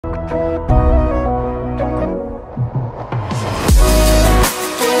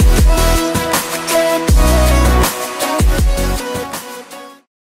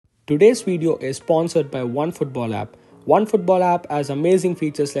Today's video is sponsored by OneFootball app. OneFootball app has amazing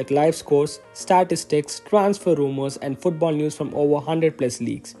features like live scores, statistics, transfer rumors, and football news from over 100 plus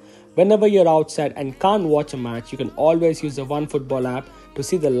leagues. Whenever you're outside and can't watch a match, you can always use the OneFootball app to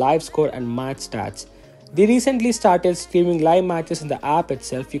see the live score and match stats. They recently started streaming live matches in the app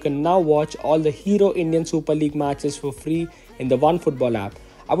itself. You can now watch all the Hero Indian Super League matches for free in the OneFootball app.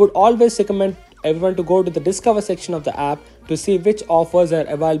 I would always recommend everyone to go to the Discover section of the app to see which offers are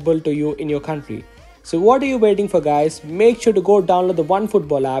available to you in your country. So what are you waiting for, guys? Make sure to go download the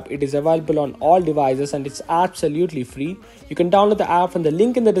OneFootball app. It is available on all devices and it's absolutely free. You can download the app from the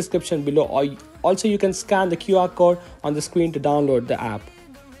link in the description below, or also you can scan the QR code on the screen to download the app.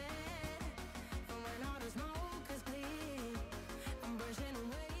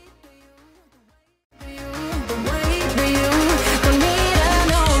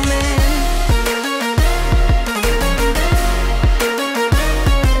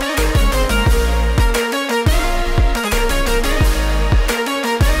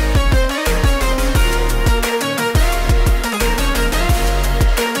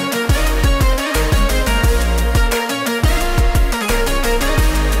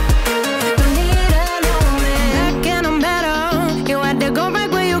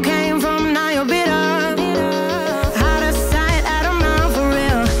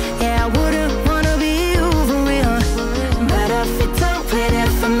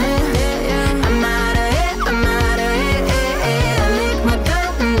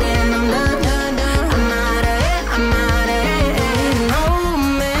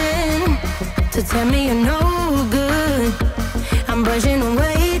 Tell me you're no good. I'm brushing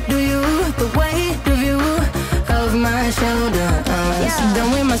away, the weight of you, of my shoulder.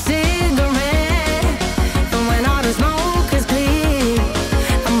 Done with my cigarette, and when all the smoke is clear,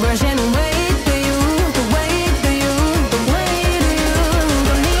 I'm brushing away the weight of you, the weight of you.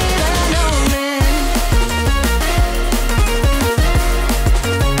 Don't need another man.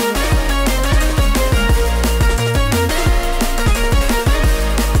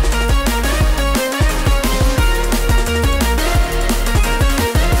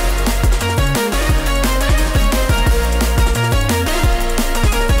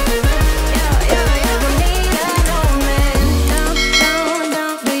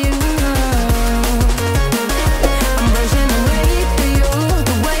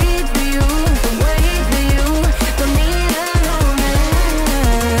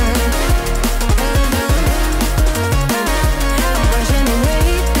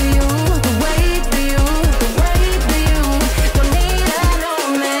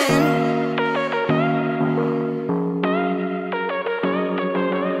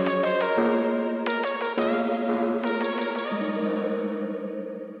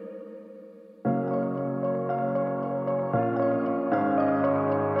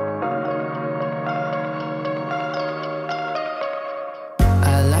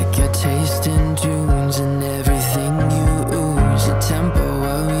 Taste in tunes and everything you ooze. The tempo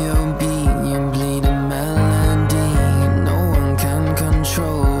of your beat, you bleed a melody. No one can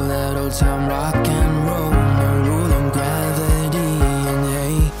control that old time rock and roll. No rule of gravity. And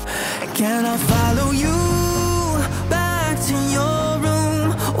hey, can I follow you back to your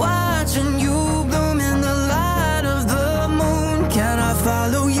room, watching you bloom in the light of the moon? Can I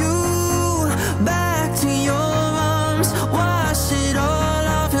follow you back to your arms, wash it all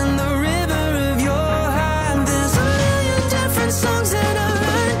off in the river of your heart? There's a million different songs that I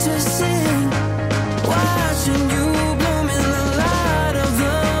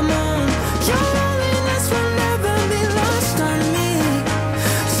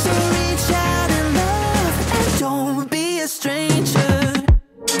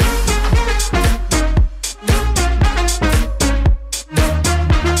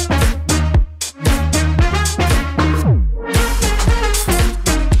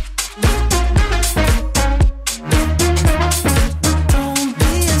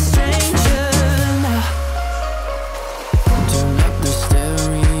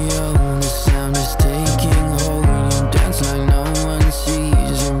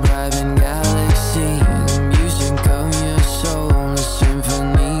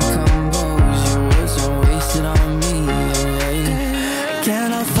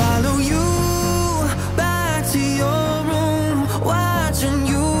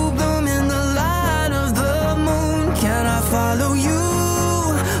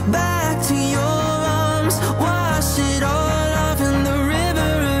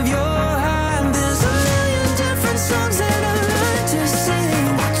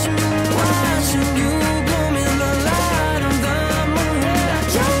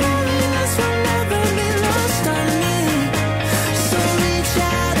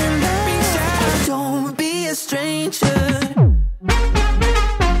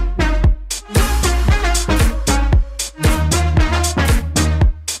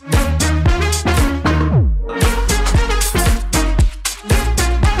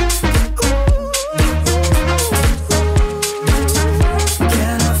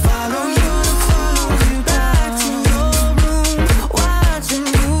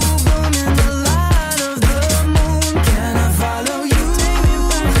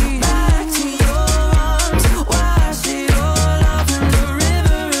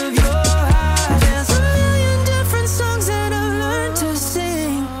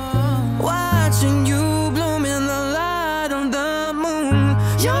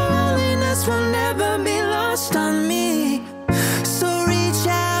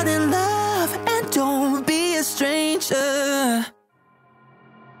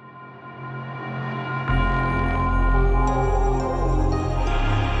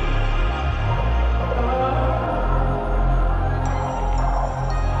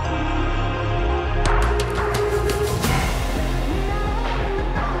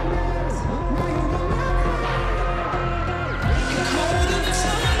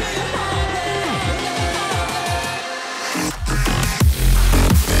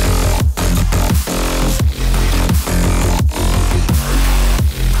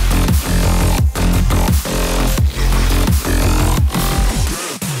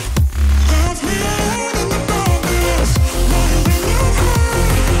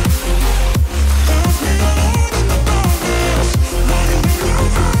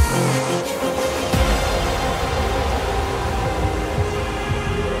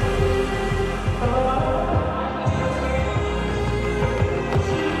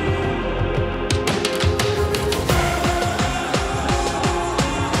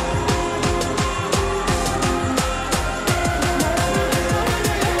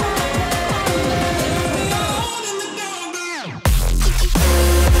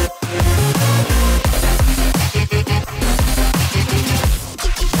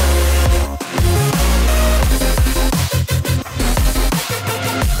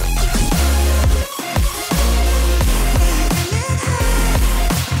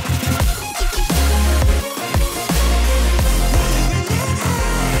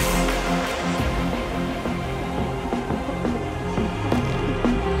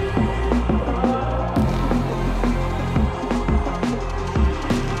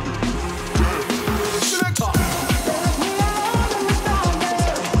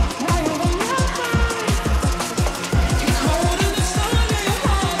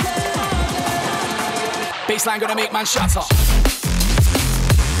baseline gonna make man shut up.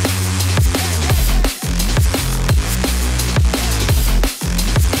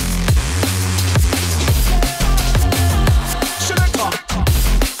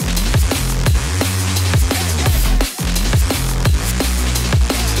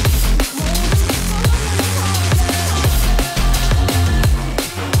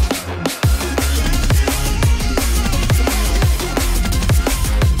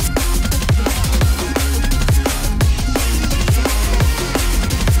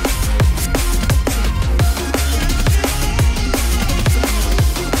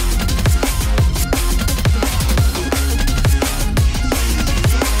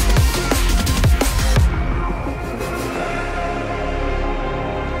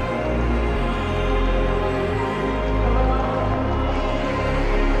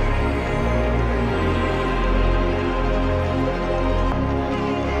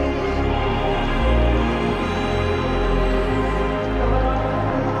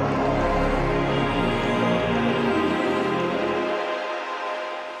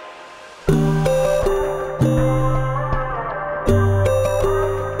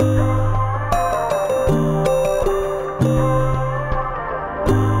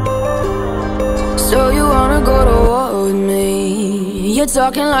 You're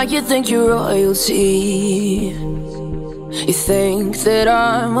talking like you think you're royalty. You think that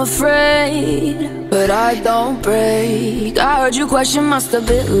I'm afraid, but I don't break. I heard you question my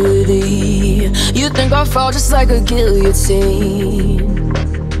stability. You think I'll fall just like a guillotine,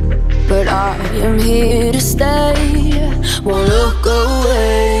 but I am here to stay, won't look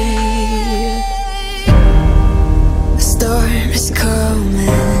away. The storm is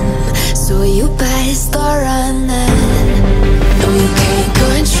coming, so you better start running. No, you can't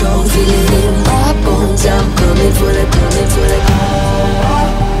control, feel it in my bones. I'm coming for the, coming for the.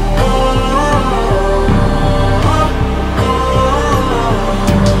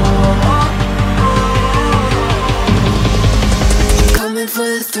 Coming for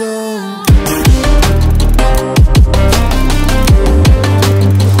the throne.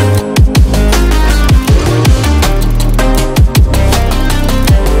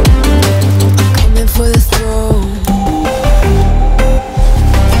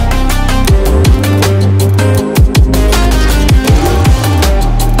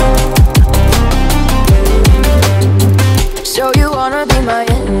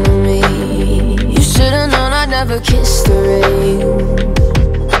 Kiss the rain.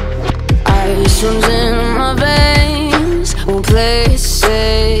 Ice runs in my veins, won't play it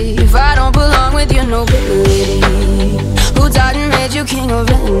safe. I don't belong with your nobility. Who died and made you king of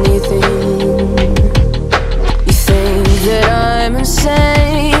anything? You think that I'm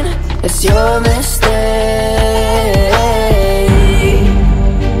insane? That's your mistake.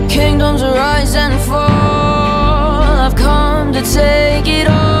 Kingdoms rise and fall, I've come to take it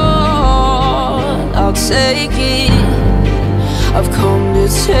all. I'll take it, I've come to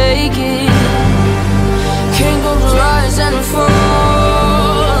take it.